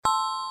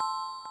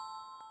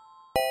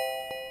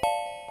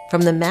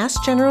From the Mass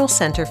General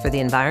Center for the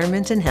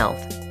Environment and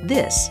Health,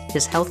 this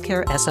is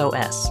Healthcare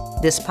SOS.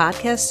 This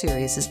podcast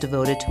series is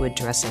devoted to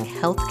addressing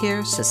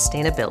healthcare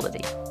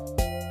sustainability.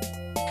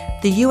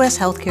 The U.S.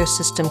 healthcare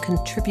system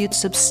contributes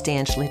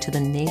substantially to the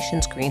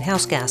nation's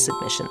greenhouse gas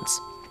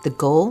emissions. The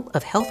goal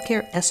of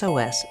Healthcare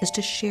SOS is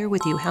to share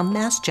with you how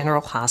Mass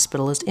General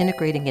Hospital is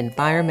integrating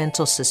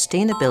environmental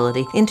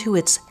sustainability into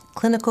its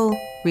clinical,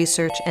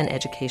 research, and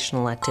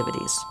educational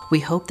activities.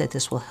 We hope that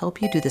this will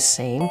help you do the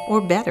same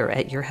or better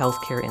at your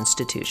healthcare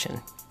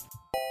institution.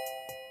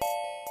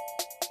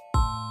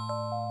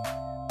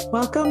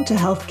 Welcome to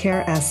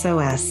Healthcare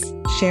SOS,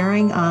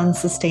 Sharing on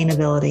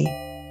Sustainability.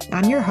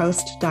 I'm your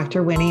host,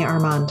 Dr. Winnie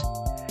Armand.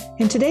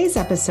 In today's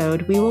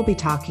episode, we will be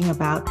talking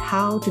about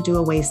how to do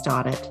a waste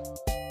audit.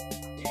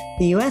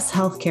 The U.S.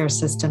 healthcare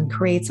system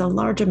creates a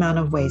large amount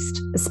of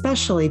waste,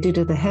 especially due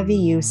to the heavy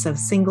use of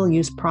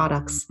single-use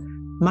products,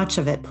 much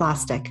of it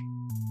plastic.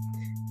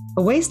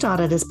 A waste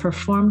audit is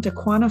performed to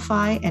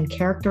quantify and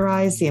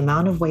characterize the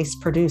amount of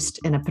waste produced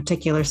in a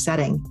particular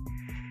setting.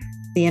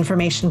 The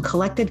information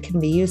collected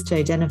can be used to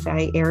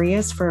identify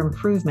areas for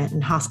improvement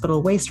in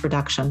hospital waste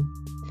reduction.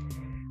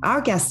 Our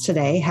guests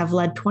today have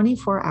led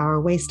 24-hour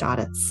waste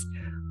audits,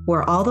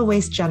 where all the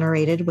waste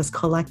generated was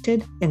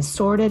collected and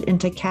sorted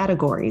into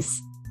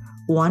categories.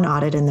 One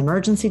audit in the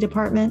emergency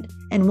department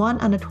and one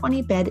on a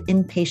 20-bed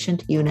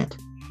inpatient unit.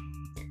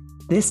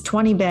 This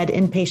 20-bed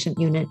inpatient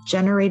unit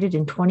generated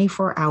in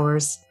 24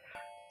 hours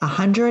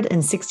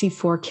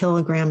 164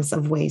 kilograms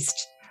of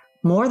waste.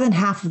 More than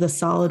half of the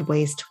solid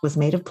waste was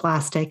made of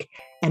plastic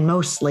and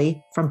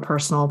mostly from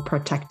personal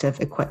protective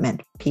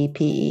equipment,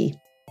 PPE.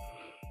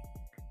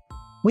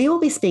 We will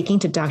be speaking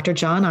to Dr.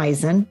 John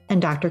Eisen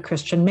and Dr.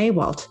 Christian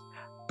Maywalt,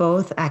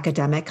 both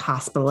academic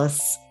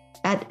hospitalists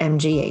at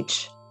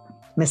MGH.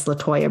 Ms.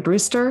 LaToya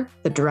Brewster,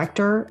 the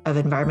Director of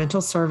Environmental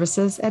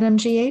Services at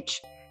MGH,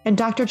 and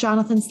Dr.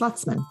 Jonathan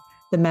Slutzman,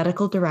 the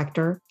Medical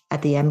Director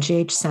at the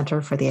MGH Center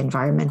for the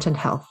Environment and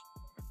Health.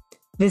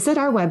 Visit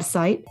our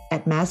website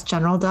at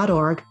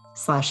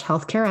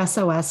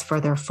massgeneral.org/healthcaresos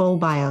for their full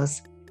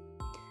bios.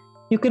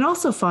 You can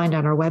also find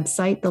on our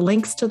website the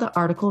links to the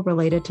article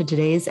related to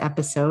today's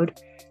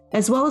episode,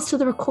 as well as to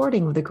the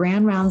recording of the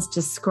grand rounds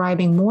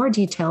describing more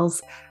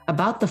details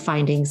about the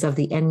findings of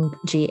the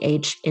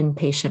MGH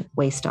inpatient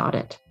waste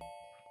audit.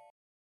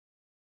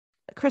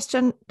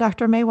 Christian,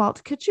 Dr.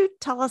 Maywalt, could you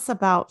tell us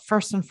about,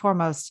 first and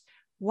foremost,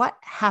 what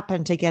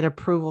happened to get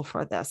approval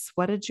for this?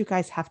 What did you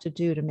guys have to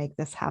do to make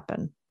this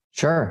happen?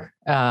 Sure.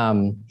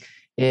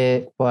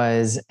 It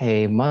was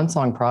a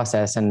months-long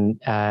process, and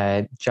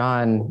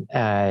John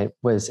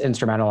was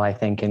instrumental, I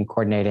think, in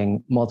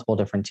coordinating multiple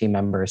different team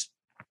members,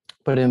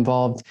 but it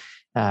involved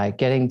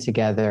getting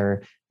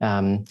together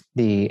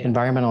the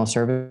environmental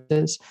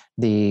services,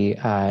 the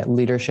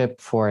leadership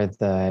for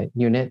the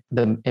unit,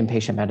 the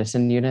inpatient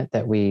medicine unit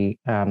that we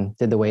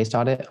did the waste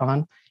audit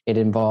on. It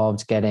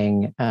involved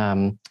getting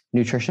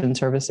nutrition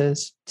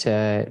services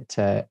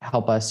to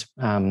help us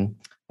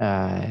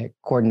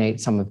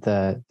coordinate some of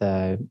the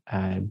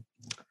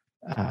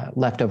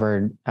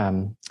leftover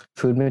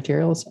food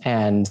materials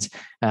and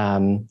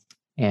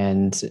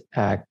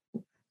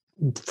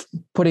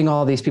putting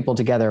all these people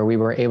together, we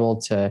were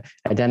able to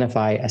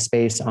identify a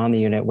space on the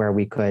unit where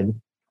we could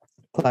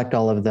collect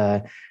all of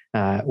the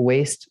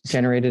waste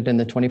generated in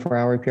the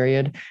 24-hour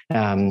period,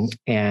 and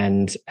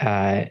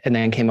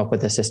then came up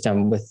with a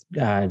system with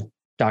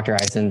Dr.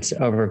 Eisen's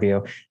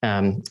overview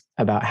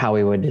about how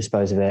we would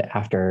dispose of it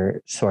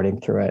after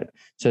sorting through it.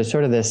 So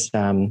sort of this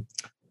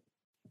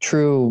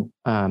true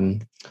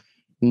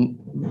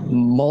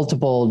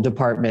multiple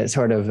department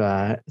sort of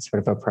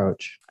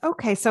approach.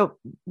 Okay, so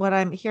what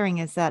I'm hearing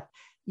is that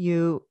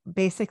you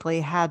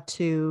basically had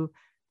to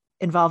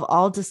involve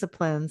all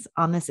disciplines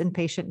on this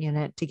inpatient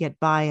unit to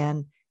get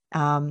buy-in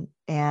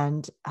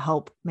and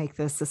help make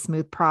this a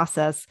smooth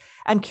process.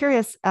 I'm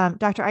curious,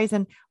 Dr.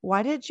 Eisen,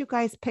 why did you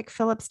guys pick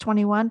Phillips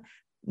 21?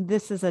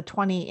 This is a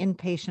 20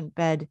 inpatient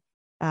bed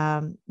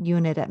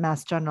unit at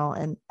Mass General,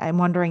 and I'm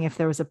wondering if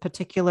there was a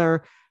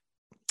particular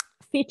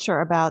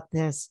feature about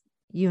this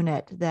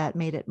unit that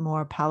made it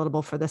more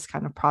palatable for this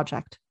kind of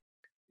project.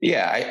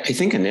 Yeah, I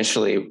think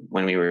initially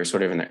when we were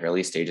sort of in the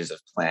early stages of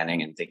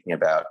planning and thinking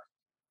about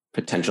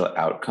potential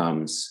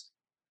outcomes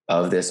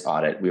of this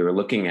audit, we were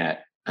looking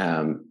at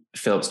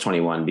Phillips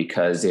 21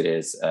 because it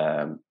is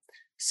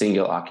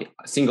single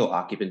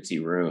occupancy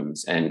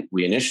rooms. And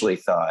we initially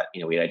thought,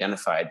 we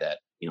identified that,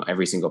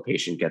 every single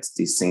patient gets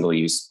these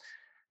single-use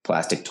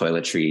plastic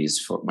toiletries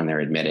for when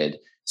they're admitted.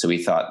 So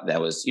we thought that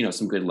was,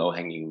 some good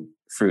low-hanging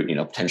fruit.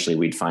 Potentially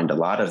we'd find a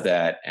lot of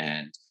that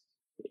and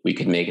we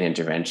could make an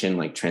intervention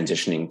like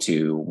transitioning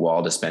to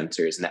wall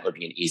dispensers. And that would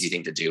be an easy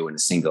thing to do in a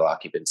single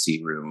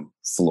occupancy room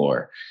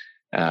floor.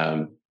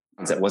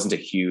 That wasn't a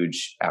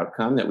huge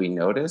outcome that we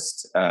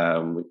noticed.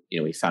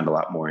 We found a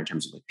lot more in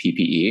terms of like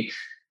PPE,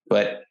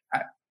 but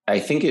I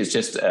think it's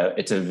just,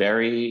 it's a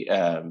very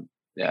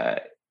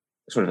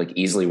sort of like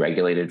easily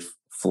regulated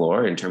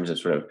floor in terms of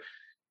sort of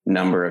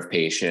number of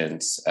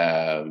patients.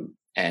 And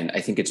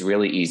I think it's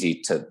really easy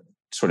to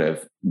sort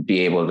of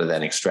be able to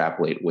then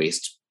extrapolate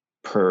waste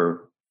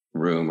per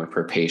room or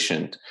per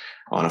patient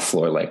on a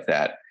floor like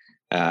that.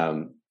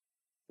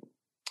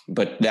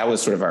 But that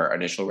was sort of our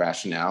initial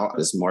rationale.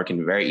 This more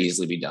can very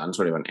easily be done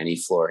sort of on any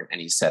floor in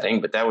any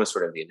setting, but that was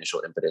sort of the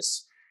initial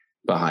impetus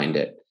behind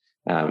it.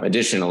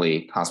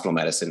 Additionally, hospital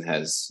medicine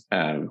has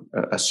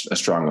a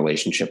strong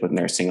relationship with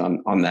nursing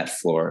on that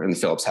floor, and the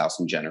Phillips House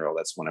in general.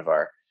 That's one of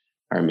our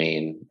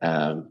main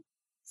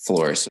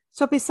floors.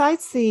 So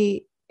besides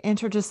the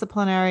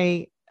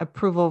interdisciplinary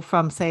approval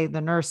from, say,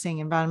 the nursing,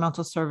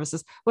 environmental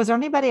services, was there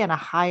anybody at a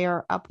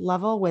higher up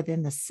level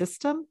within the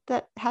system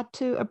that had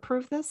to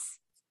approve this?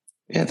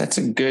 Yeah, that's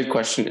a good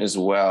question as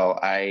well.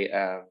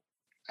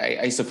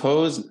 I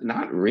suppose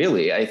not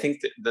really. I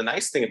think that the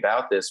nice thing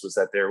about this was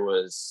that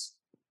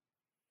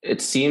it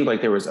seemed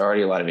like there was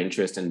already a lot of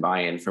interest and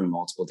buy-in from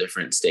multiple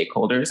different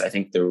stakeholders. I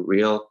think the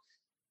real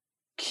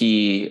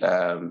key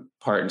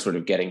part in sort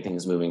of getting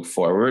things moving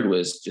forward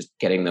was just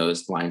getting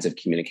those lines of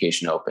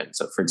communication open.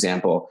 So, for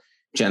example,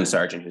 Jen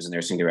Sargent, who's a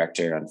nursing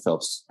director on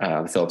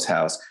the Phillips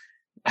House,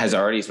 has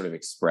already sort of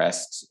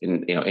expressed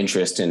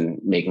interest in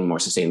making more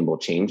sustainable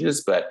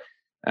changes. But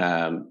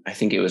I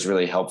think it was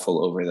really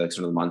helpful over the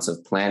sort of months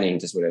of planning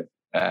to sort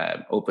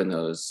of open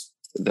those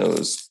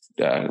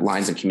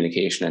lines of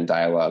communication and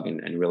dialogue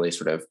and really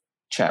sort of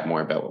chat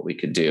more about what we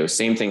could do.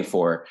 Same thing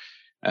for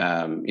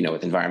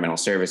with environmental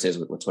services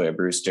with Latoya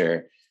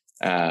Brewster.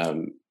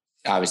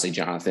 Obviously,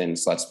 Jonathan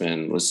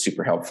Slutzman was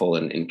super helpful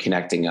in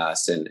connecting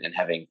us and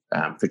having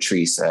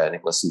Patrice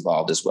Nicholas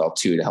involved as well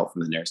too, to help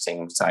from the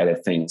nursing side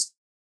of things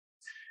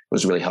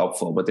was really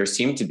helpful. But there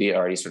seemed to be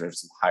already sort of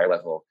some higher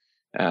level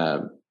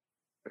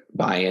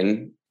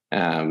buy-in.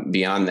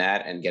 Beyond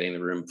that, and getting the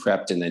room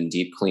prepped and then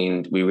deep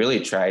cleaned, we really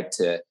tried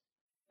to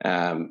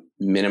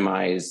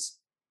minimize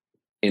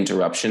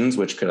interruptions,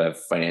 which could have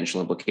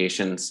financial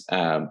implications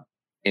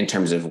in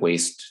terms of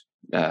waste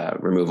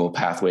removal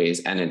pathways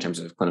and in terms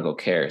of clinical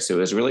care. So it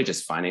was really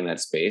just finding that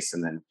space,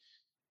 and then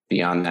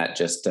beyond that,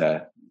 just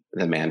the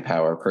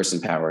manpower, person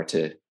power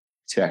to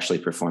actually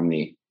perform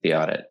the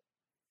audit.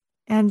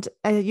 And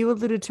you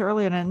alluded to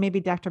earlier, and maybe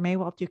Dr.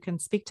 Maywalt, you can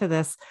speak to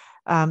this.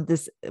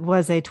 This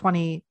was a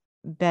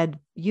 20-bed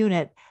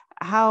unit.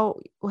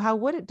 How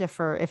would it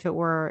differ if it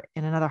were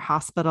in another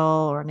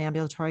hospital or an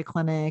ambulatory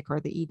clinic or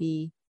the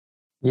ED?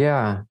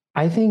 Yeah,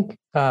 I think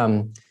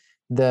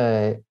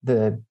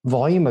the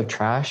volume of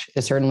trash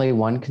is certainly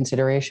one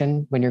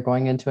consideration when you're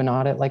going into an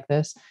audit like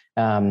this.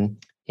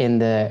 In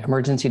the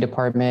emergency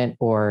department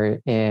or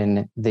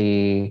in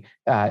the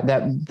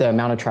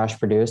amount of trash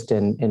produced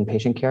in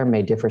patient care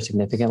may differ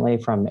significantly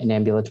from an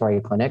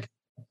ambulatory clinic.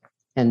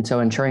 And so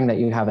ensuring that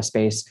you have a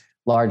space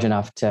large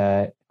enough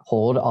to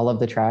hold all of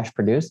the trash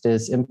produced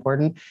is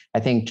important. I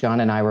think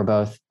John and I were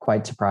both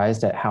quite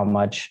surprised at how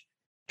much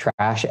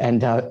trash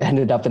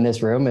ended up in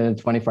this room in a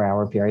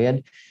 24-hour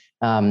period.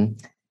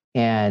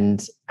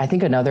 And I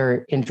think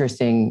another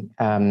interesting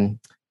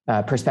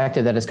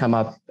perspective that has come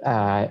up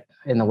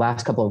in the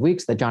last couple of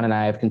weeks that John and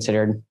I have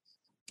considered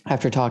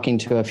after talking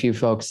to a few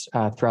folks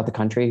throughout the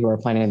country who are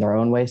planning their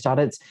own waste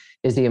audits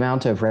is the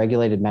amount of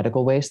regulated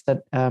medical waste that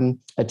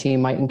a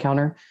team might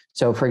encounter.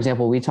 So, for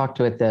example, we talked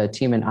with the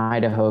team in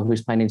Idaho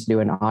who's planning to do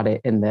an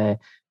audit in the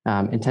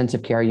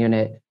intensive care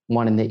unit,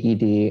 one in the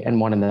ED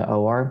and one in the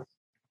OR.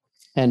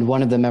 And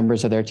one of the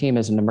members of their team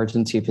is an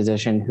emergency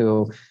physician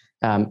who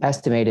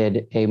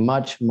estimated a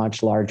much,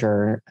 much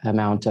larger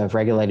amount of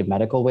regulated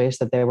medical waste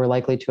that they were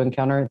likely to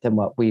encounter than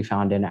what we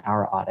found in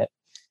our audit.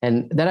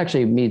 And that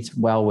actually meets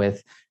well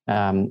with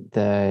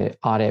the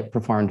audit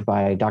performed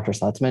by Dr.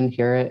 Slutzman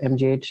here at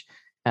MGH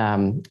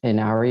in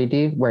our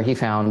ED, where he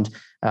found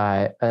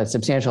a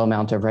substantial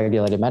amount of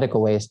regulated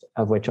medical waste,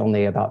 of which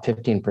only about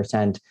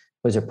 15%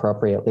 was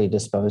appropriately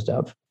disposed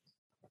of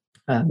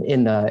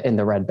in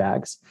the red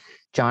bags.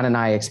 John and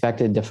I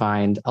expected to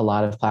find a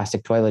lot of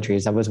plastic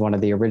toiletries. That was one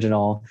of the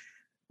original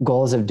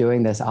goals of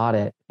doing this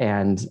audit.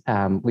 And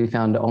we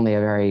found only a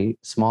very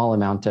small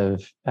amount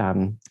of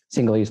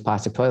single-use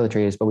plastic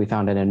toiletries, but we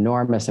found an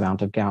enormous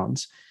amount of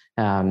gowns.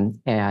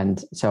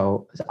 And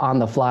so on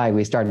the fly,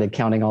 we started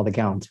counting all the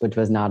gowns, which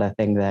was not a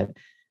thing that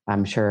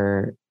I'm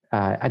sure,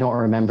 I don't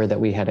remember that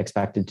we had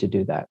expected to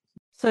do that.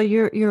 So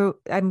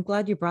I'm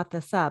glad you brought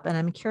this up, and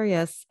I'm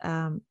curious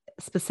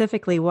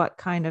specifically what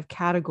kind of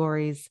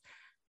categories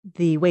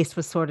the waste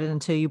was sorted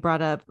into. You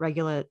brought up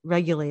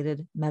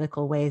regulated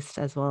medical waste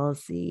as well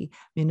as the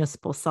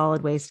municipal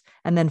solid waste.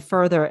 And then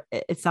further,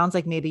 it sounds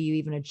like maybe you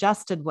even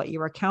adjusted what you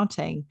were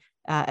counting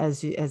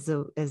as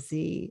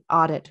the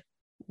audit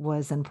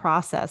was in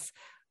process.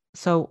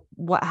 So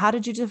how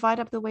did you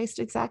divide up the waste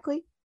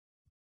exactly?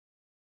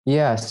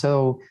 Yeah,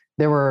 so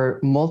there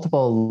were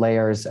multiple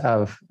layers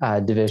of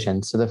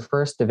division. So the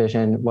first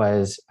division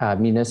was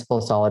municipal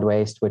solid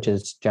waste, which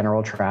is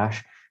general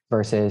trash,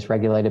 versus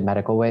regulated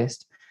medical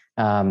waste.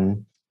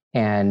 And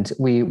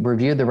we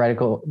reviewed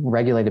the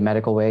regulated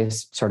medical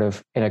waste sort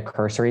of in a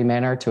cursory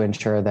manner to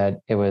ensure that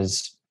it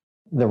was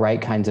the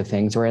right kinds of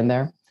things were in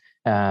there.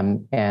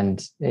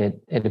 And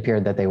it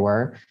appeared that they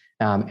were.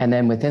 And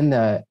then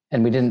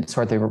and we didn't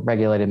sort the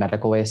regulated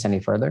medical waste any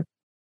further.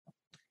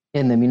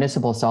 In the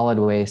municipal solid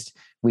waste,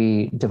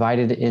 we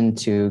divided it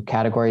into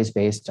categories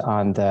based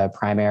on the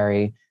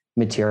primary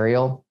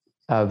material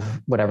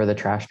of whatever the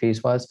trash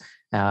piece was.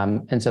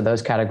 And so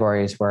those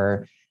categories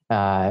were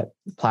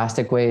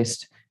plastic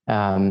waste,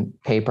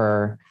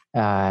 paper,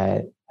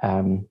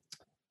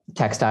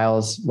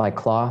 textiles like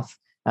cloth.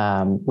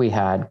 We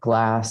had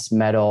glass,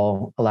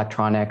 metal,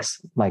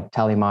 electronics like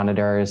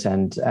telemonitors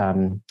and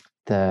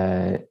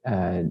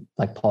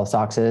like pulse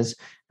oxes,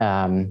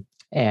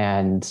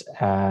 and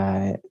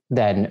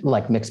then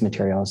like mixed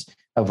materials,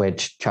 of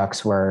which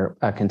chucks were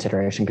a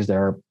consideration because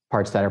there are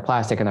parts that are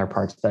plastic and there are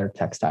parts that are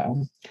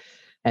textile.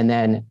 And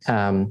then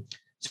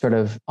sort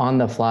of on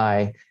the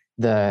fly,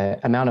 the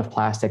amount of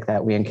plastic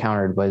that we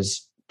encountered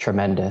was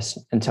tremendous.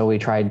 And so we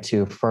tried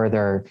to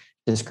further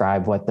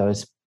describe what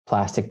those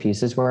plastic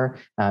pieces were,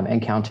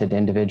 and counted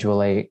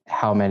individually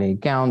how many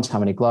gowns, how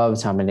many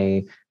gloves, how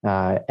many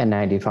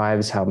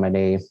N95s, how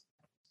many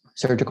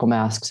surgical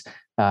masks,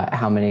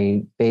 how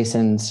many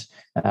basins,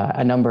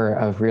 a number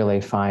of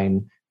really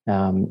fine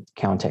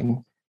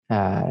counting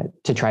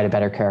to try to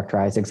better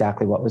characterize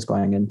exactly what was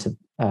going into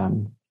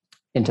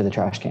the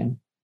trash can.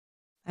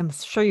 I'm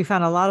sure you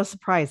found a lot of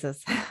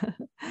surprises.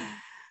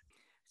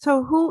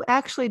 So who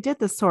actually did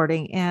the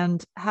sorting,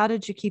 and how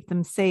did you keep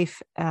them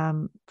safe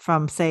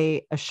from,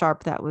 say, a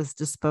sharp that was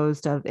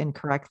disposed of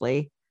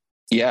incorrectly?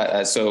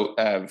 Yeah, so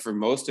for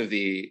most of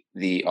the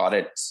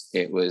audits,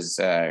 it was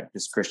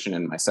just Christian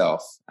and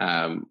myself.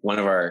 One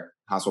of our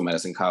hospital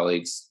medicine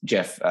colleagues,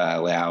 Jeff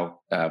Lau,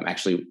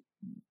 actually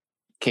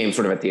came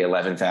sort of at the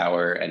 11th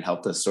hour and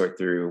helped us sort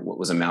through what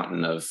was a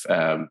mountain of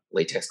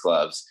latex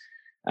gloves.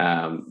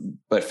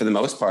 But for the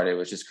most part, it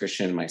was just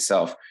Christian and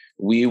myself.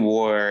 We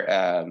wore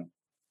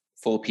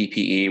full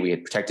PPE. We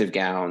had protective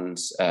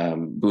gowns,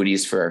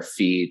 booties for our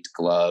feet,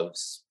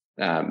 gloves,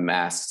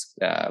 masks,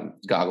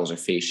 goggles or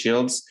face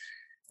shields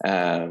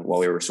while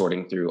we were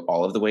sorting through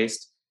all of the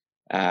waste.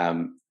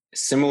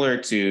 Similar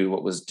to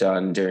what was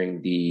done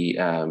during the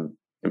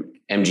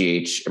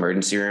MGH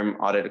emergency room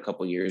audit a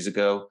couple of years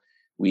ago,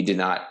 we did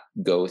not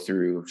go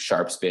through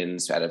sharp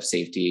spins out of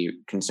safety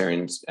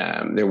concerns.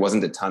 There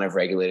wasn't a ton of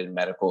regulated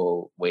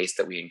medical waste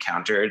that we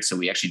encountered. So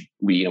we,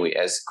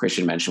 as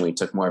Christian mentioned, we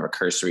took more of a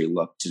cursory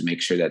look to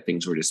make sure that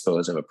things were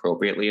disposed of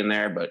appropriately in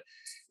there, but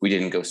we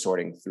didn't go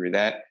sorting through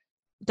that.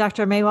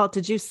 Dr. Maywalt,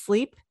 did you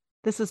sleep?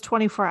 This was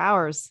 24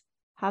 hours.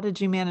 How did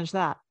you manage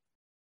that?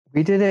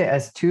 We did it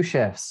as 2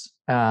 shifts.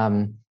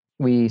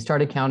 We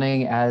started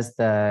counting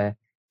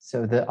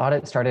so the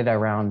audit started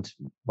around,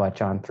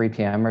 John, 3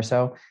 p.m. or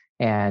so.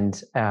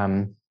 And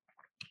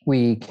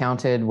we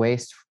counted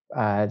waste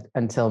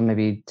until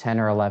maybe 10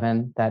 or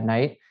 11 that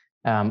night,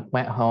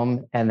 went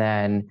home, and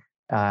then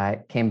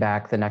came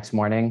back the next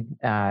morning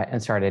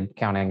and started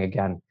counting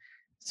again.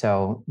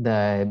 So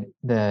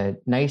the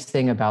nice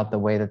thing about the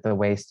way that the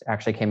waste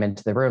actually came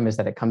into the room is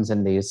that it comes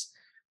in these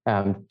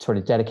sort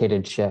of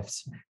dedicated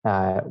shifts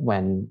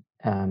rather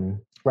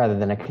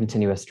than a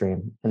continuous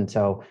stream. And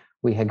so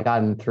we had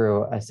gotten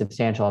through a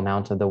substantial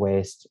amount of the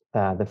waste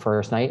the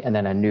first night, and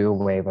then a new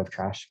wave of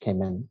trash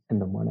came in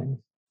the morning.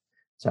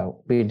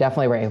 So we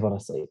definitely were able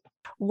to sleep.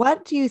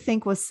 What do you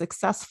think was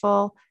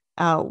successful?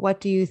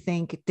 What do you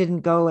think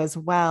didn't go as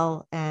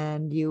well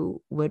and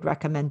you would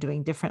recommend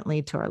doing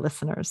differently to our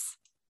listeners?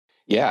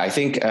 Yeah, I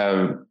think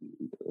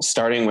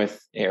starting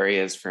with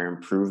areas for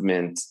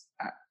improvement,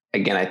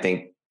 again, I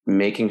think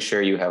making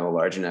sure you have a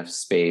large enough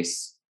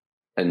space,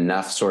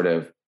 enough sort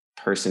of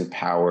person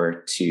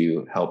power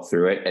to help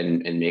through it,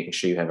 and making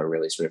sure you have a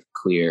really sort of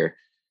clear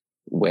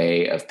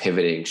way of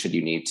pivoting should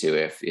you need to,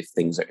 if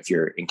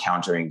you're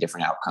encountering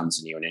different outcomes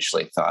than you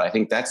initially thought. I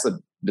think that's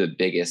the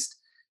biggest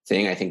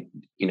thing. I think,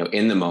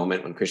 in the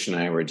moment when Christian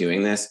and I were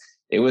doing this,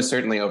 it was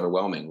certainly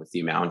overwhelming with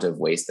the amount of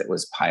waste that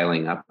was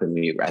piling up.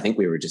 And I think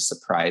we were just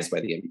surprised by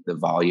the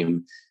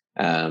volume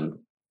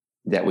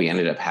that we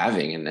ended up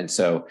having. And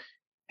so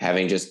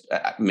having just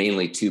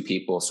mainly 2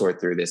 people sort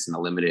through this in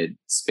a limited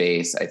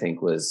space, I think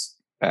was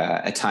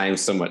at times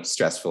somewhat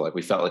stressful. Like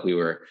we felt like we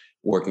were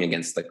working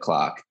against the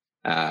clock.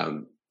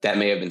 That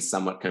may have been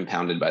somewhat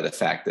compounded by the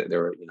fact that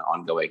there were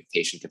ongoing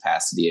patient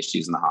capacity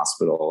issues in the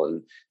hospital.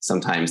 And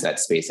sometimes that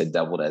space had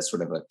doubled as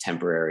sort of a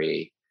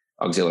temporary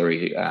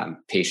auxiliary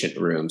patient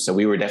room. So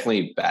we were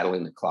definitely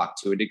battling the clock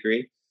to a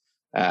degree.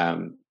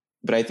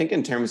 But I think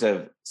in terms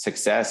of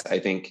success, I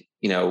think,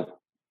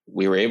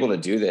 we were able to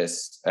do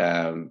this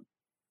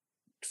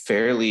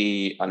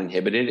fairly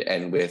uninhibited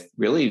and with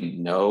really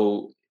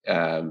no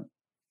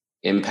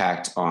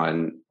impact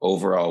on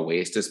overall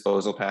waste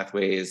disposal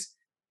pathways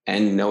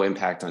and no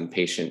impact on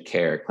patient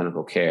care,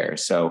 clinical care.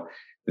 So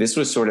this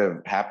was sort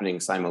of happening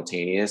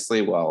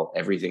simultaneously while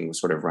everything was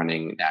sort of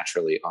running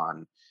naturally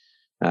on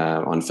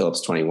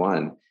Philips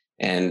 21.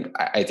 And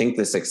I think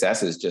the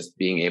success is just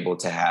being able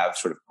to have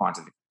sort of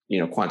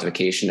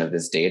quantification of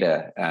this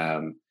data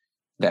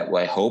that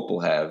I hope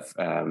will have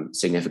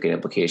significant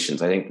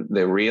implications. I think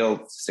the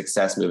real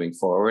success moving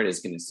forward is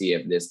going to see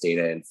if this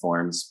data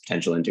informs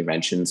potential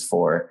interventions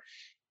for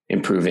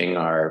improving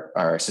our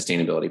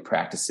sustainability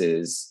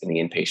practices in the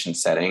inpatient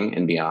setting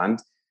and beyond.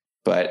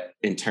 But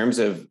in terms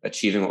of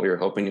achieving what we were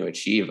hoping to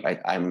achieve,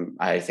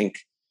 I think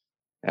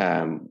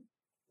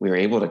we were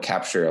able to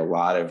capture a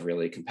lot of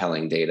really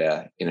compelling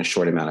data in a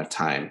short amount of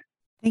time.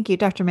 Thank you.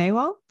 Dr.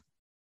 Maywell?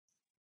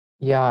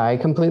 Yeah, I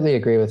completely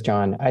agree with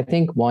John. I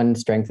think one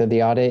strength of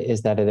the audit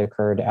is that it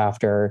occurred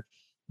after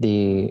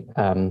the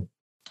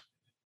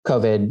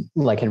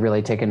COVID had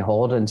really taken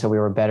hold. And so we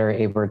were better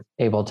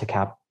able to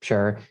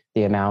capture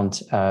the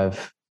amount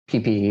of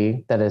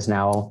PPE that is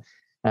now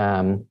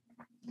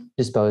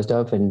disposed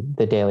of in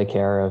the daily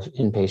care of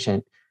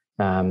inpatient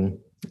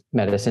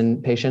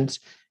medicine patients.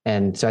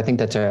 And so I think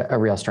that's a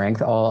real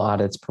strength. All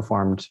audits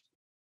performed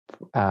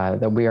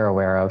that we are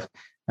aware of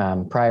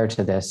prior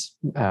to this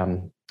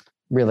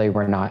really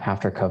were not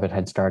after COVID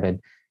had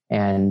started.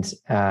 And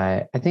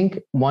I think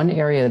one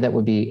area that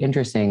would be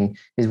interesting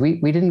is we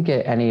didn't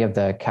get any of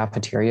the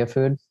cafeteria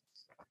food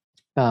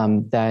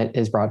that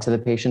is brought to the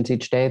patients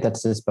each day.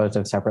 That's disposed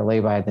of separately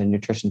by the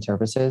nutrition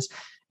services.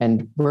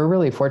 And we're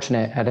really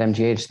fortunate at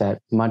MGH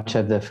that much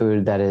of the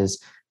food that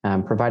is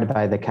provided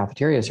by the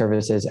cafeteria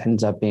services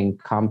ends up being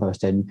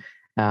composted.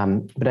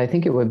 But I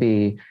think it would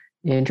be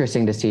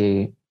interesting to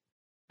see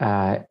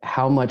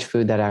how much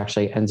food that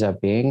actually ends up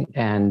being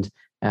and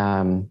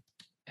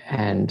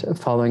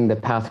following the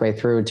pathway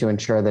through to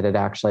ensure that it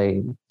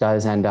actually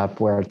does end up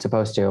where it's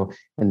supposed to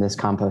in this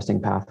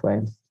composting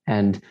pathway.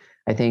 And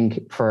I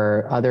think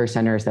for other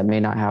centers that may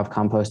not have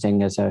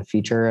composting as a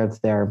feature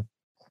of their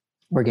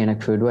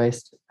organic food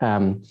waste,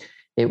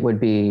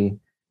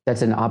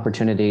 that's an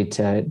opportunity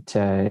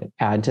to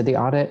add to the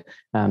audit,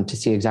 to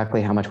see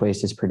exactly how much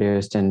waste is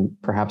produced and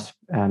perhaps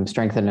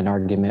strengthen an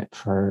argument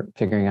for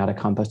figuring out a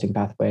composting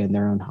pathway in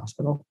their own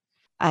hospital.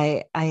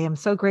 I am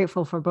so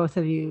grateful for both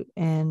of you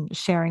in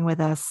sharing with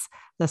us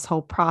this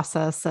whole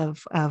process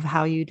of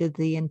how you did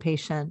the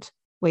inpatient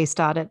waste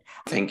audit.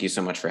 Thank you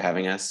so much for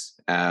having us.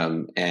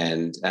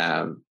 It's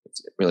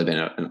really been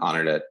an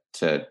honor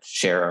to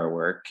share our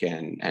work,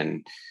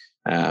 and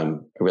I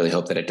really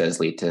hope that it does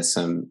lead to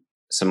some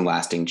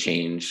lasting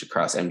change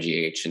across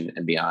MGH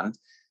and beyond.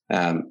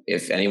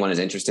 If anyone is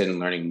interested in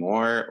learning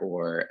more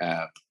or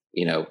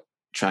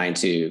trying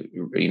to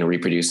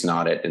reproduce an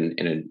audit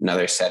in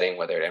another setting,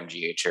 whether at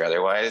MGH or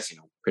otherwise,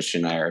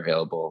 Christian and I are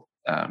available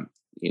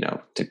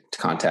to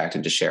contact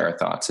and to share our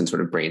thoughts and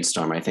sort of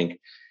brainstorm. I think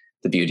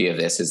the beauty of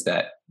this is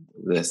that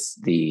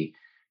the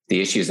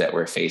issues that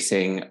we're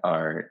facing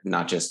are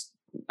not just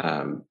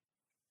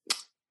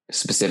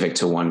specific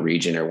to one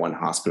region or one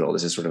hospital.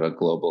 This is sort of a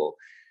global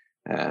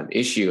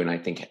issue. And I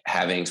think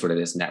having sort of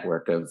this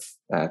network of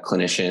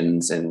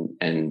clinicians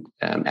and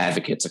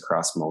advocates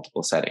across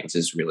multiple settings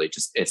is really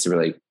it's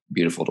really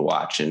beautiful to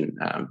watch. And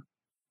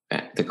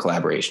the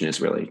collaboration is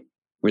really,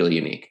 really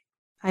unique.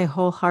 I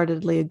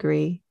wholeheartedly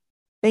agree.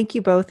 Thank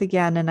you both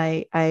again. And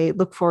I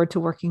look forward to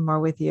working more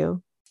with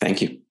you.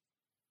 Thank you.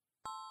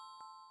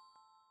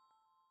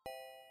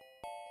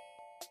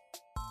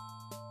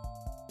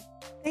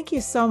 Thank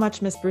you so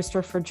much, Ms.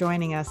 Brewster, for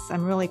joining us.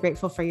 I'm really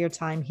grateful for your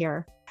time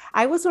here.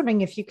 I was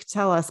wondering if you could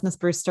tell us, Ms.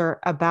 Brewster,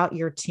 about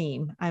your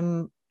team.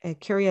 I'm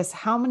curious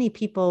how many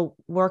people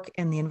work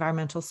in the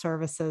environmental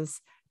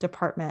services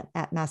department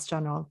at Mass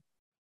General.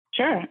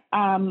 Sure.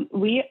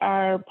 We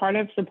are part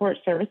of support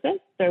services.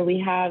 So we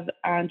have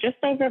just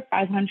over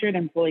 500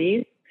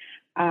 employees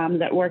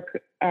that work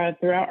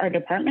throughout our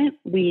department.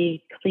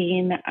 We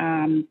clean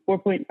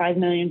 4.5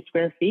 million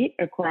square feet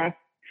across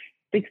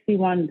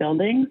 61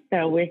 buildings.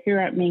 So we're here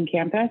at main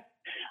campus,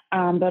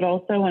 but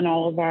also in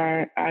all of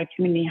our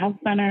community health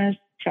centers,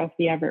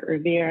 Chelsea, Everett,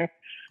 Revere,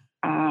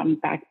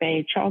 Back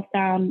Bay,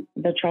 Charlestown,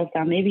 the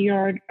Charlestown Navy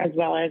Yard, as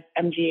well as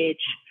MGH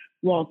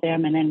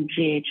Waltham and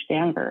MGH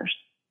Danvers.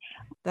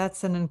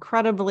 That's an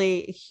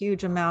incredibly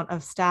huge amount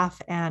of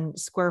staff and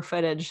square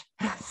footage.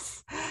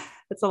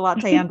 It's a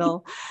lot to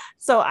handle.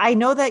 So I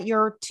know that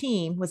your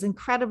team was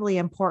incredibly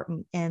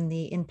important in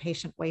the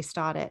inpatient waste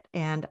audit,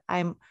 and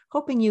I'm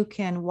hoping you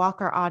can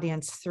walk our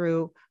audience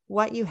through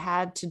what you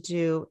had to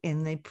do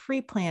in the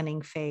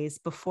pre-planning phase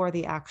before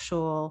the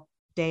actual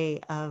day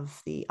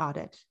of the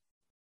audit.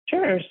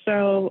 Sure.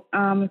 So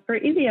for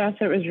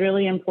EVS, it was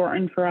really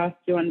important for us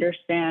to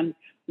understand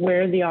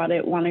where the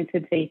audit wanted to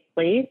take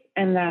place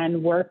and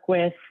then work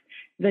with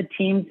the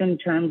teams in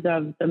terms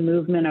of the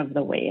movement of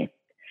the waste.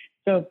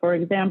 So for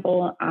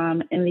example,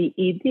 in the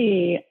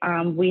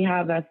ED, we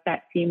have a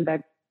set team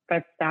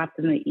that's staffed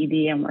in the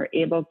ED, and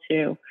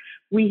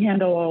we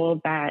handle all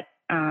of that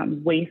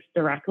waste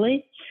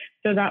directly.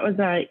 So that was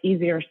an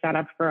easier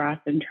setup for us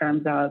in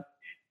terms of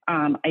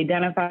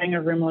identifying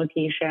a room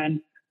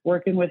location,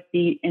 working with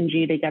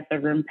D&G to get the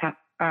room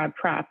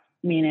prepped,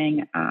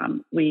 meaning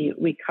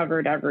we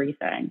covered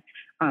everything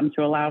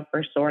to allow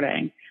for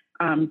sorting,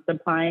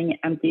 supplying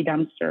empty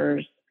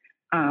dumpsters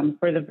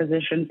for the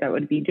physicians that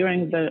would be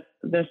doing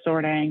the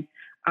sorting,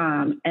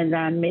 and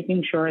then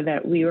making sure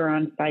that we were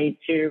on site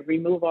to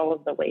remove all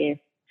of the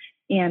waste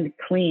and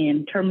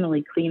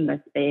terminally clean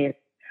the space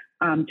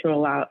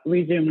to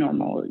resume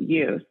normal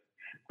use.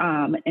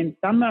 In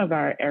some of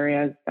our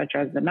areas, such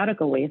as the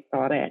medical waste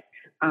audit,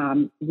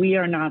 we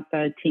are not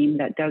the team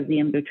that does the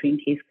in-between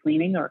case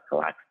cleaning or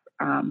collects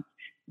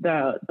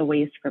the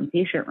waste from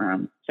patient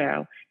rooms.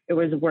 So it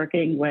was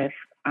working with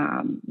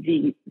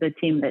the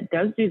team that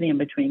does do the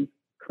in-between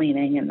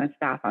cleaning and the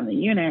staff on the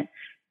unit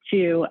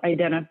to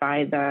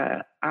identify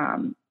the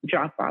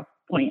drop-off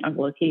point of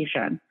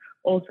location.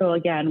 Also,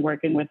 again,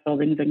 working with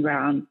buildings and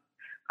grounds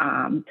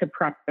to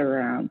prep the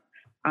room,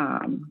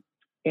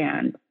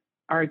 and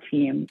our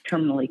team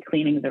terminally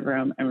cleaning the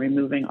room and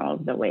removing all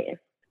of the waste.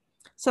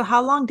 So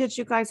how long did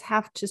you guys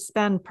have to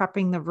spend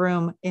prepping the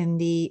room in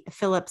the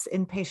Philips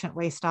inpatient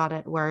waste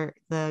audit where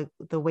the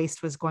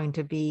waste was going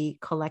to be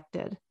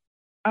collected?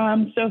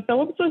 So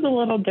Philips was a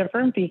little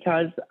different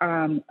because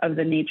of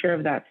the nature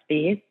of that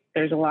space.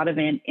 There's a lot of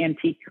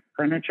antique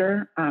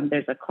furniture.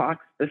 There's a clock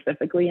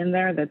specifically in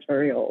there that's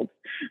very old.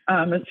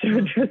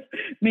 So just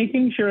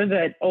making sure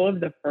that all of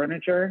the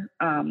furniture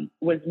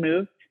was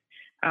moved.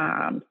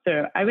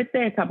 So I would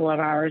say a couple of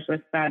hours was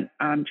spent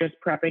just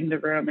prepping the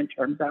room in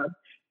terms of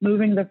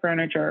moving the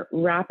furniture,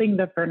 wrapping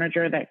the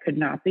furniture that could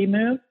not be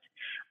moved,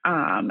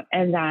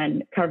 and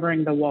then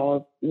covering the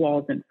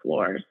walls and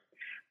floors.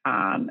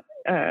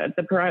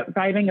 The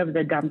providing of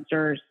the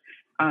dumpsters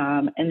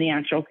and the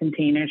actual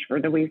containers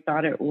for the waste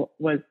audit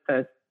was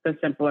the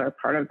simpler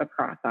part of the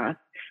process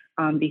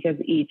because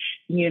each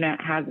unit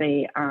has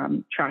a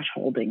trash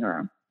holding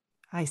room.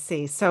 I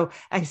see. So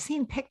I've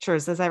seen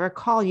pictures. As I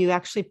recall, you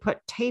actually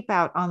put tape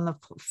out on the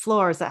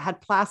floors that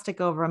had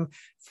plastic over them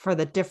for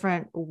the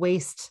different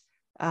waste,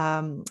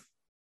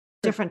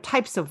 different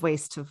types of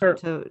waste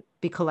to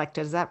be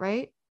collected. Is that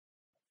right?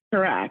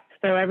 Correct.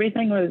 So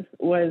everything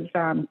was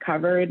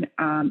covered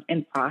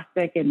in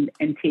plastic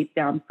and taped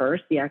down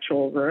first, the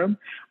actual room,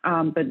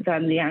 but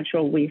then the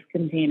actual waste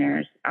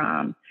containers,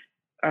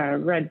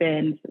 red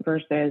bins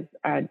versus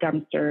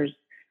dumpsters,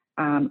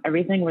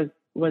 everything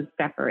was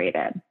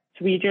separated.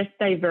 So we just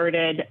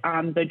diverted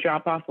the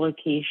drop-off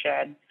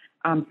location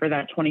for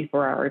that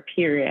 24-hour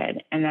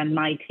period, and then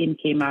my team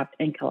came up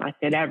and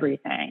collected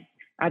everything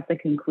at the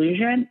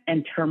conclusion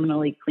and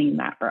terminally cleaned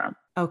that room.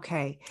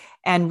 Okay.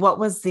 And what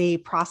was the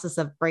process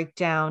of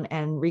breakdown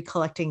and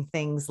recollecting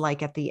things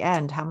like at the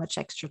end? How much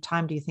extra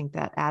time do you think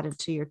that added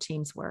to your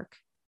team's work?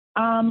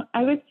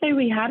 I would say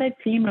we had a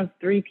team of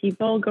 3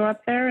 people go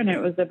up there, and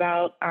it was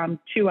about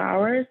 2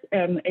 hours.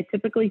 It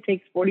typically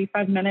takes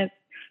 45 minutes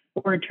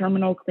for a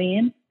terminal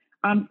clean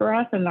for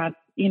us, and that's,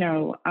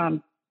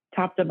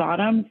 top to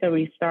bottom. So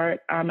we start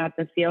at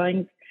the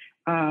ceilings,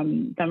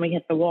 then we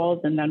hit the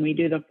walls, and then we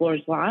do the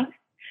floors last.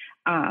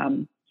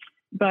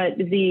 But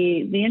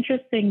the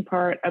interesting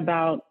part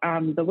about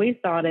the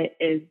waste audit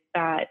is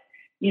that,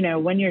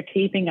 when you're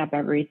taping up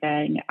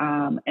everything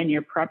and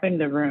you're prepping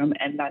the room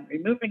and then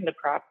removing the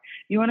prep,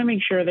 you want to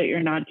make sure that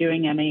you're not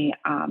doing any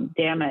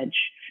damage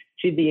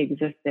to the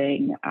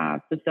existing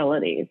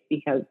facilities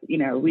because,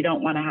 we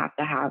don't want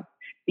to have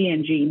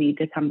B&G need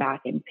to come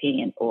back and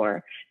paint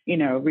or,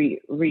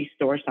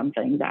 restore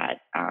something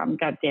that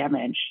got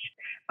damaged.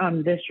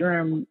 This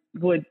room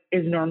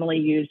is normally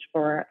used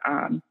for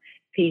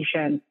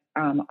patients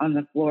on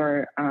the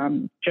floor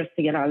just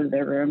to get out of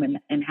their room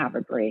and have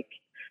a break.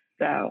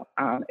 So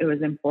it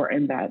was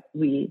important that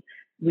we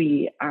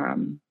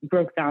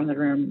broke down the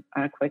room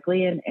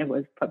quickly and it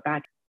was put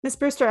back. Ms.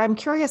 Brewster, I'm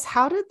curious,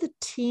 how did the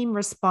team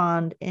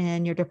respond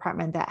in your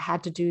department that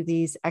had to do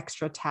these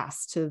extra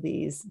tasks to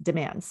these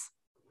demands?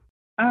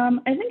 I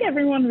think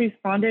everyone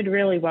responded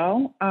really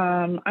well.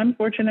 I'm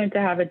fortunate to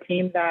have a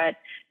team that,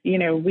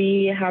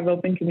 we have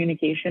open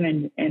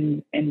communication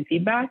and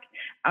feedback.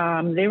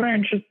 They were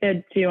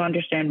interested to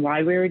understand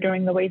why we were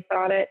doing the waste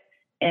audit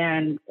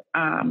and,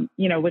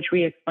 which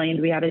we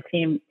explained. We had a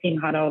team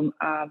huddle,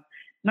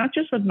 not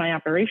just with my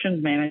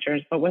operations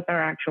managers, but with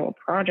our actual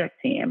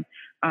project team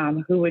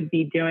who would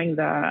be doing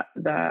the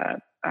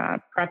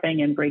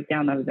prepping and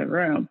breakdown of the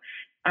room.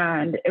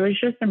 And it was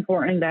just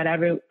important that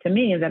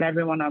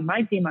everyone on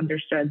my team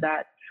understood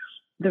that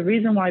the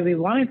reason why we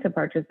wanted to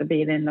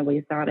participate in the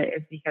waste audit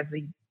is because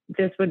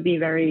this would be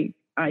very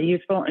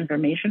useful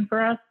information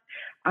for us,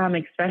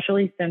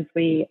 especially since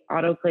we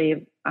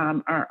autoclave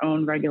our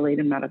own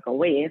regulated medical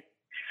waste.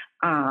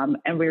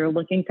 And we were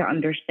looking to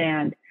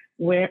understand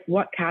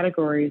what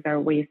categories our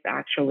waste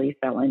actually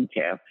fell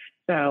into.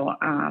 So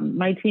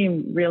my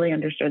team really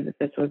understood that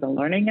this was a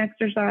learning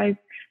exercise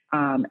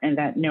and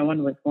that no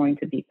one was going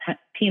to be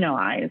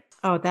penalized.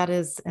 Oh, that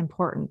is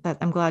important.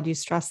 I'm glad you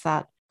stressed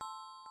that.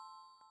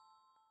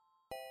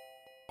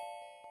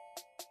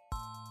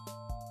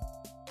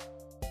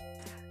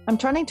 I'm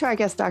turning to our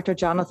guest, Dr.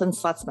 Jonathan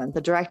Slutzman,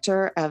 the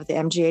director of the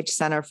MGH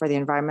Center for the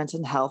Environment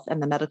and Health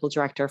and the medical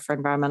director for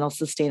environmental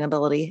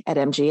sustainability at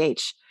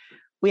MGH.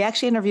 We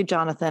actually interviewed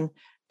Dr.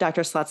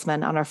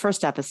 Slutzman, on our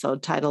first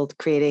episode titled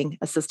Creating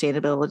a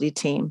Sustainability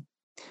Team.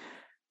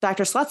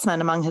 Dr. Slutzman,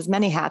 among his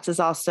many hats, is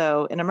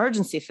also an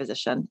emergency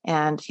physician,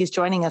 and he's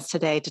joining us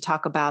today to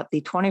talk about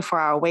the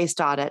 24-hour waste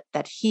audit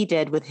that he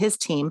did with his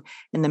team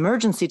in the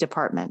emergency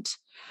department.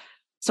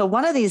 So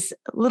one of these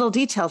little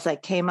details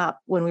that came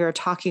up when we were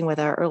talking with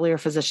our earlier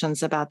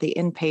physicians about the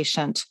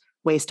inpatient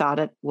waste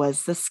audit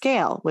was the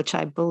scale, which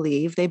I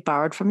believe they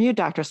borrowed from you,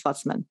 Dr.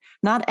 Slutzman,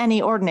 not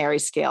any ordinary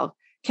scale.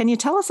 Can you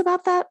tell us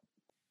about that?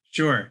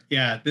 Sure.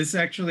 Yeah, this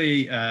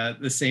actually,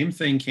 the same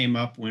thing came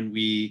up when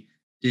we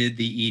did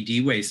the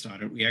ED waste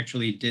audit. We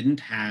actually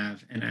didn't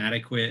have an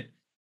adequate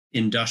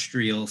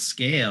industrial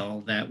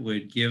scale that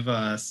would give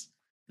us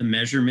the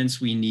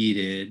measurements we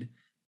needed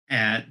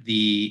at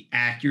the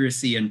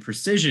accuracy and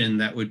precision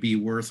that would be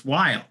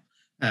worthwhile.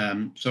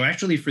 So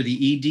actually for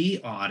the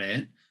ED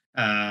audit,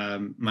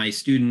 my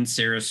student,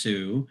 Sarah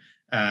Sue,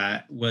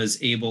 was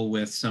able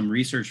with some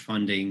research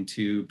funding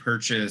to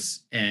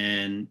purchase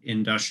an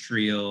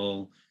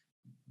industrial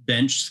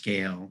bench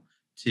scale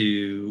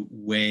to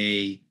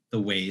weigh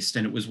the waste.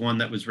 And it was one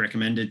that was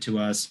recommended to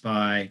us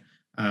by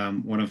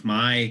one of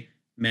my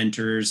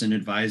mentors and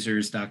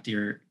advisors,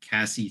 Dr.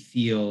 Cassie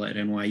Thiel at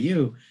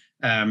NYU.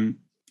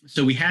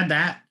 So we had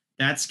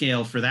that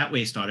scale for that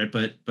waste audit,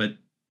 but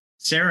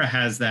Sarah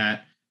has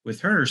that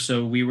with her.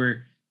 So we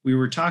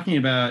were talking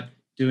about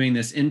doing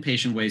this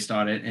inpatient waste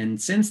audit.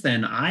 And since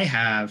then, I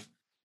have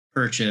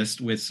purchased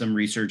with some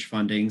research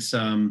funding,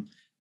 some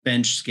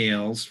bench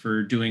scales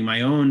for doing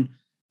my own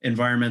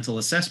environmental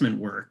assessment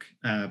work,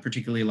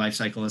 particularly life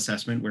cycle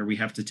assessment, where we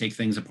have to take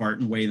things apart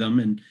and weigh them.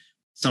 And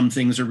some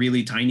things are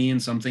really tiny and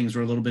some things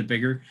are a little bit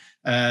bigger.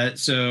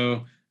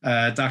 So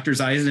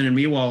Drs. Eisen and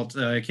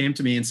Mewalt came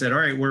to me and said, all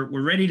right, we're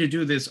ready to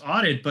do this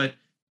audit, but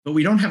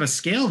we don't have a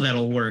scale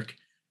that'll work.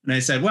 And I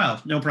said,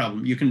 well, no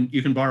problem. You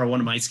can borrow one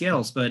of my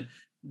scales. But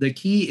the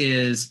key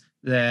is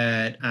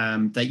that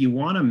that you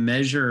want to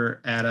measure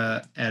at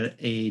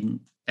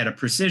a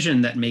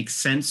precision that makes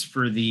sense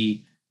for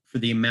the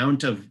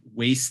amount of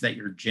waste that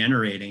you're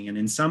generating. And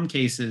in some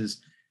cases,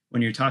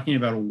 when you're talking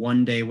about a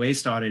one-day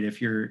waste audit,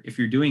 if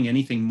you're doing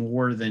anything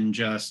more than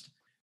just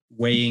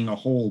weighing a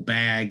whole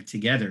bag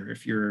together,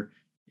 if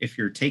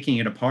you're taking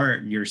it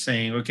apart and you're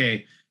saying,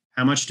 okay,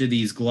 how much do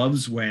these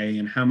gloves weigh,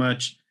 and how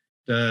much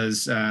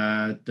does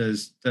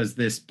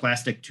this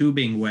plastic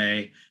tubing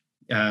weigh?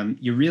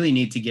 You really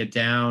need to get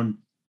down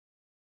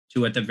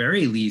to, at the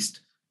very least,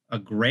 a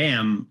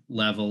gram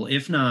level,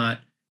 if not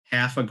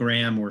half a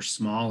gram or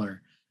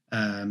smaller.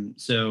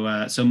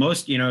 So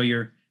most,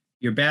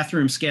 your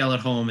bathroom scale at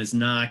home is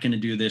not going to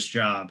do this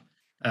job.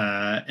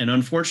 And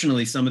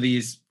unfortunately, some of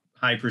these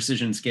high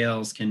precision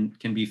scales can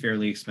be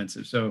fairly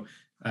expensive. So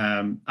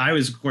I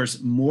was, of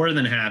course, more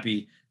than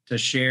happy to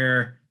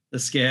share the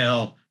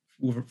scale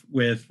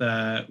with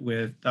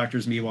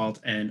Drs. Mewalt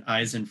and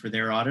Eisen for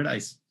their audit. I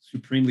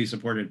supremely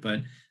support it,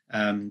 but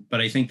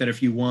I think that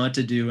if you want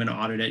to do an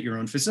audit at your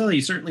own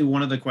facility, certainly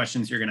one of the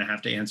questions you're going to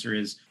have to answer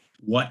is,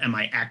 what am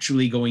I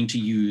actually going to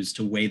use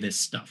to weigh this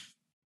stuff?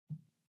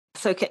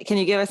 So can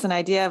you give us an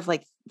idea of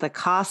like the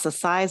cost, the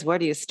size, where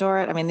do you store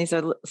it? I mean, these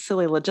are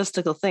silly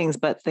logistical things,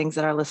 but things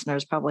that our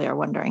listeners probably are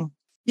wondering.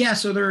 Yeah,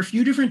 so there are a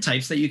few different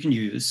types that you can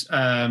use.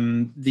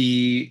 And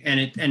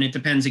it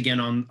depends again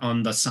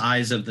on the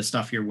size of the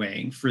stuff you're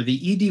weighing. For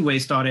the ED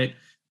waste audit,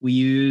 we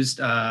used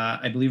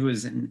I believe it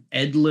was an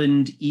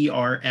Edlund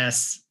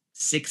ERS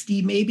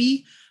 60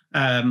 maybe,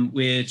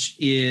 which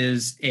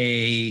is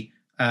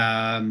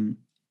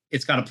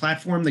it's got a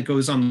platform that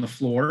goes on the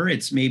floor.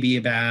 It's maybe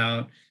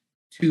about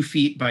 2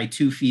 feet by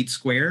 2 feet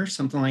square,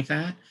 something like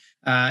that.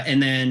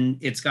 And then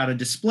it's got a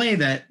display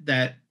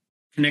that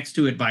connects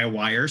to it by a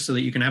wire so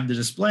that you can have the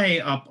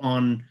display up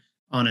on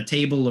a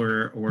table,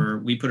 or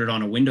we put it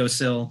on a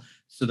windowsill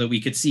so that we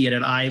could see it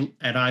at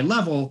eye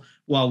level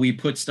while we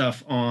put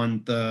stuff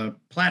on the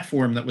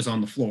platform that was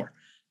on the floor.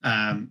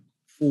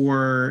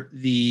 For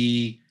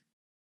the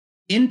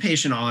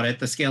inpatient audit,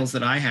 the scales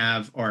that I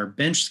have are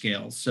bench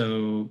scales.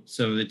 So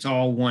it's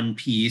all one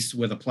piece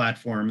with a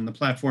platform, and the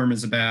platform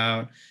is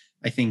about,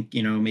 I think,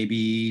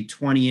 maybe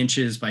 20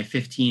 inches by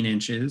 15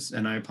 inches.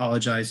 And I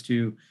apologize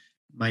to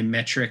my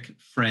metric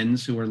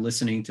friends who are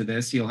listening to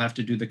this. You'll have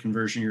to do the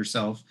conversion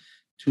yourself.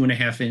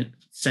 2.5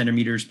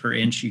 centimeters per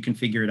inch. You can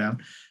figure it out.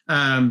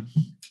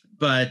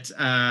 But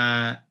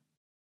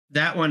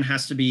that one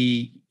has to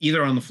be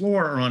either on the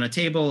floor or on a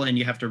table, and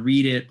you have to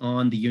read it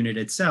on the unit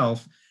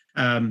itself.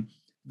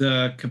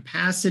 The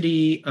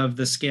capacity of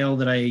the scale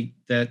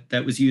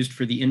that was used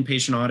for the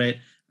inpatient audit,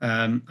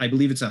 I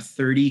believe it's a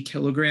 30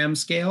 kilogram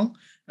scale,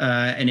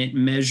 and it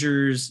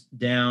measures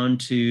down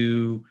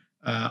to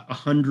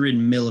 100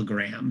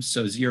 milligrams,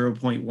 so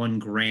 0.1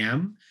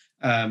 gram,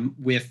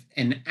 with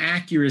an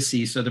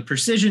accuracy. So the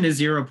precision is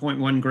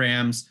 0.1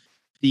 grams.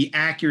 The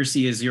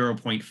accuracy is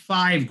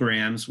 0.5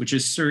 grams, which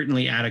is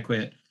certainly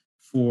adequate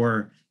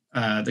for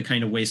the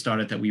kind of waste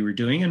audit that we were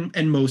doing,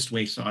 and most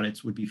waste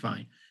audits would be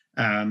fine.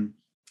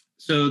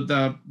 So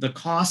the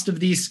cost of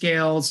these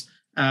scales,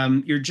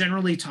 you're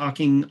generally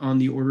talking on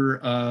the order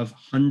of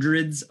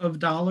hundreds of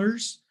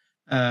dollars,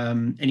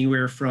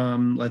 anywhere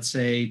from, let's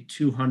say,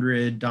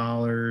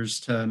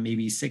 $200 to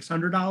maybe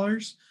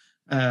 $600,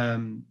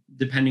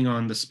 depending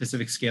on the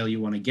specific scale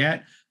you want to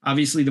get.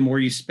 Obviously, the more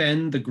you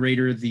spend, the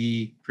greater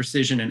the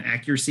precision and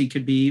accuracy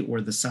could be, or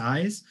the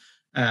size.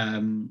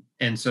 And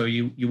so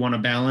you want to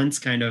balance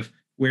kind of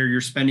where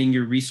you're spending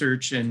your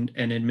research and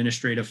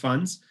administrative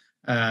funds.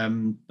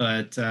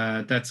 But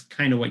that's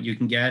kind of what you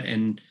can get.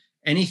 And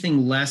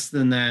anything less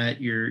than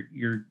that,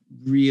 you're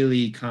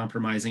really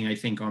compromising, I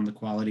think, on the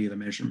quality of the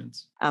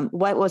measurements.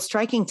 What was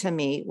striking to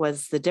me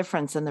was the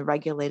difference in the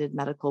regulated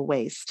medical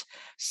waste.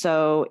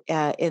 So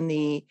in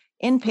the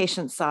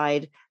inpatient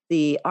side,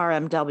 the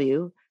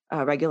RMW,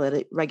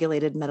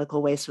 regulated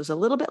medical waste, was a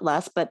little bit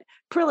less, but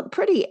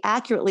pretty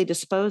accurately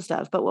disposed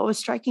of. But what was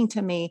striking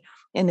to me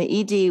in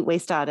the ED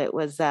waste audit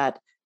was that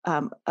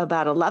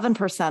about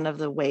 11% of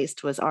the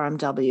waste was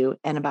RMW,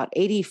 and about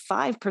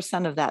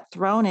 85% of that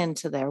thrown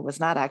into there was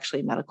not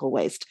actually medical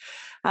waste.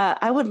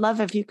 I would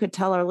love if you could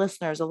tell our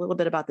listeners a little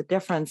bit about the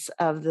difference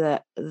of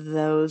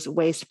those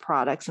waste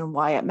products and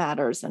why it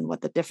matters, and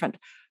what the different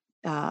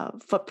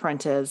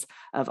footprint is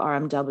of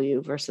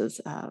RMW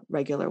versus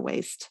regular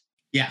waste.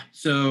 Yeah,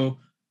 so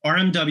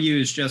RMW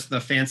is just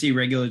the fancy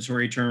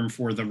regulatory term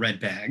for the red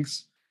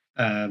bags.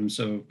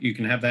 So you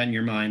can have that in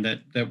your mind,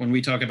 that when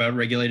we talk about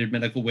regulated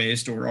medical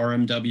waste or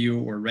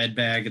RMW or red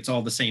bag, it's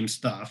all the same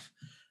stuff.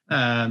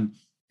 And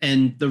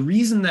the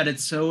reason that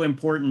it's so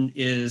important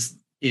is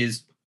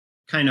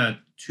kind of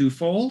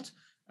twofold.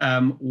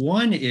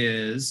 One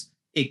is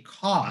it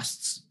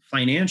costs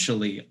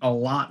financially a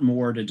lot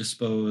more to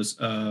dispose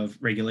of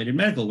regulated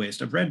medical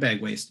waste, of red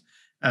bag waste.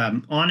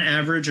 On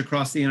average,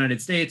 across the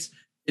United States,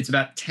 it's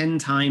about 10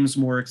 times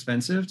more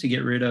expensive to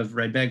get rid of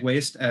red bag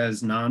waste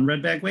as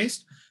non-red bag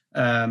waste.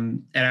 At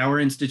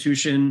our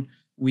institution,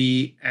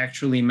 we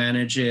actually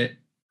manage it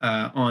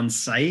on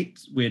site,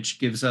 which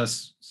gives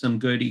us some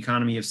good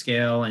economy of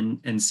scale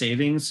and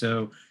savings.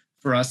 So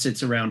for us,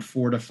 it's around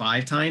 4 to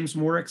 5 times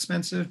more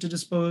expensive to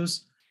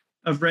dispose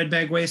of red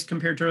bag waste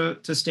compared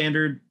to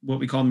standard, what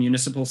we call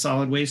municipal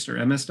solid waste, or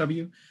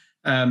MSW.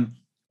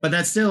 But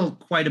that's still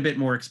quite a bit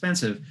more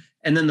expensive.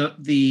 And then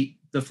the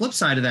flip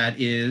side of that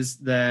is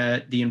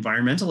that the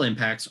environmental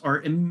impacts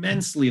are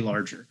immensely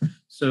larger.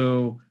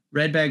 So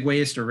red bag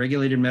waste or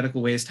regulated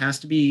medical waste has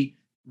to be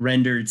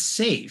rendered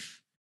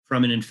safe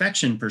from an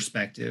infection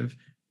perspective.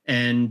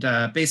 And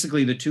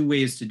basically the two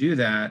ways to do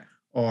that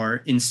are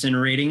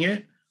incinerating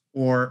it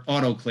or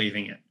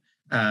autoclaving it.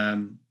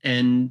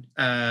 And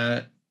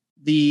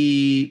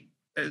the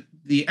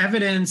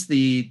evidence,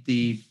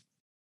 the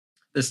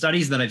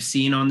studies that I've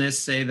seen on this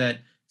say that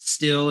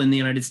still in the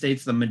United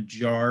States, the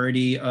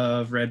majority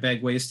of red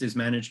bag waste is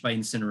managed by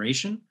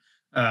incineration,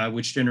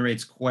 which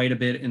generates quite a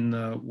bit in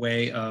the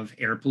way of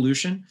air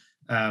pollution,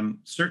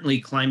 certainly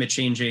climate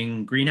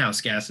changing greenhouse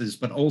gases,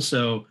 but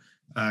also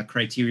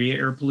criteria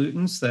air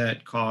pollutants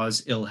that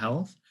cause ill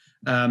health.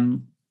 But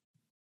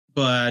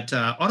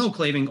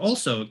autoclaving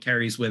also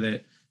carries with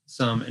it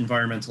some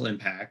environmental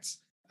impacts.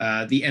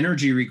 The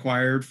energy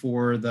required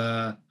for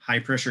the high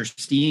pressure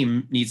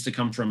steam needs to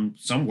come from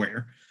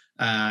somewhere,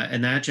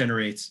 and that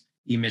generates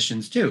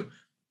emissions too.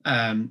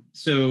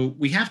 So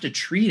we have to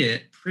treat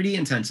it pretty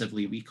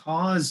intensively. We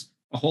cause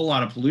a whole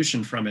lot of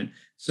pollution from it.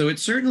 So it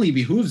certainly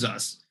behooves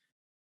us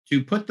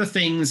to put the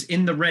things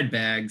in the red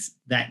bags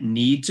that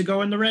need to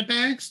go in the red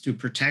bags to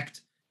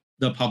protect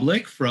the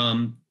public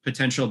from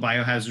potential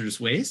biohazardous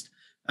waste.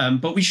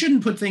 But we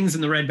shouldn't put things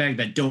in the red bag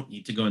that don't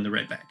need to go in the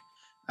red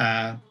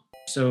bag.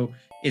 So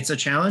it's a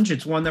challenge.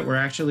 It's one that we're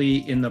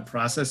actually in the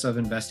process of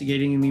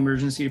investigating in the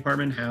emergency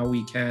department, how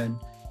we can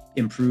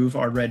improve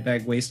our red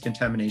bag waste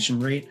contamination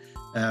rate.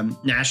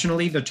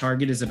 Nationally, the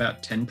target is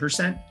about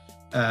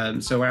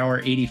 10%. So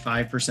our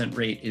 85%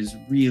 rate is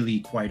really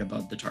quite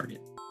above the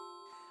target.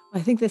 I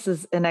think this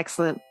is an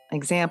excellent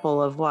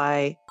example of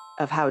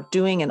how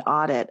doing an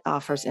audit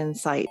offers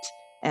insight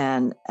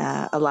and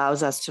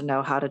allows us to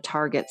know how to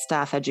target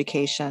staff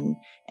education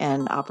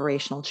and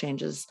operational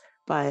changes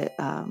by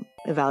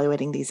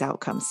evaluating these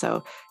outcomes.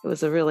 So it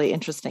was a really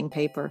interesting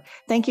paper.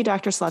 Thank you,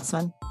 Dr.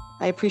 Slutzman.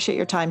 I appreciate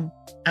your time.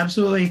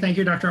 Absolutely. Thank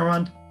you, Dr.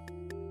 Armand.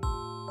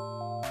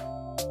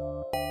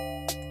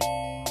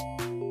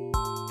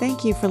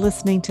 Thank you for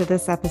listening to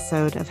this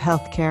episode of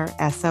Healthcare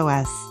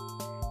SOS.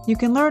 You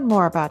can learn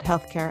more about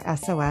Healthcare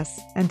SOS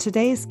and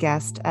today's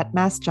guest at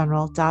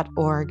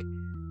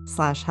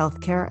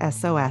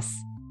massgeneral.org/healthcaresos.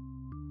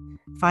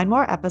 Find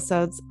more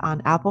episodes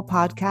on Apple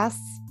Podcasts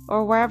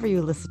or wherever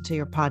you listen to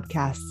your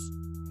podcasts.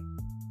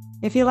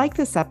 If you like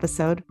this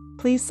episode,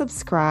 please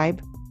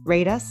subscribe,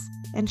 rate us,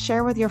 and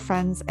share with your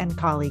friends and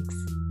colleagues.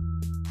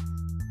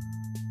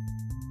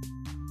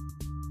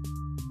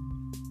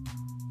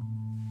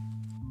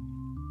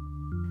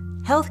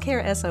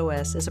 Healthcare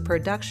SOS is a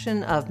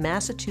production of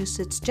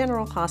Massachusetts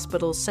General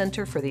Hospital's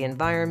Center for the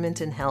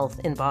Environment and Health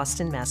in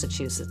Boston,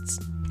 Massachusetts.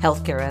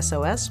 Healthcare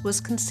SOS was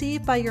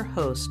conceived by your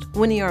host,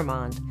 Winnie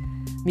Armand.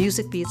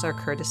 Music beats are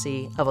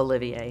courtesy of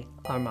Olivier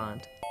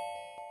Armand.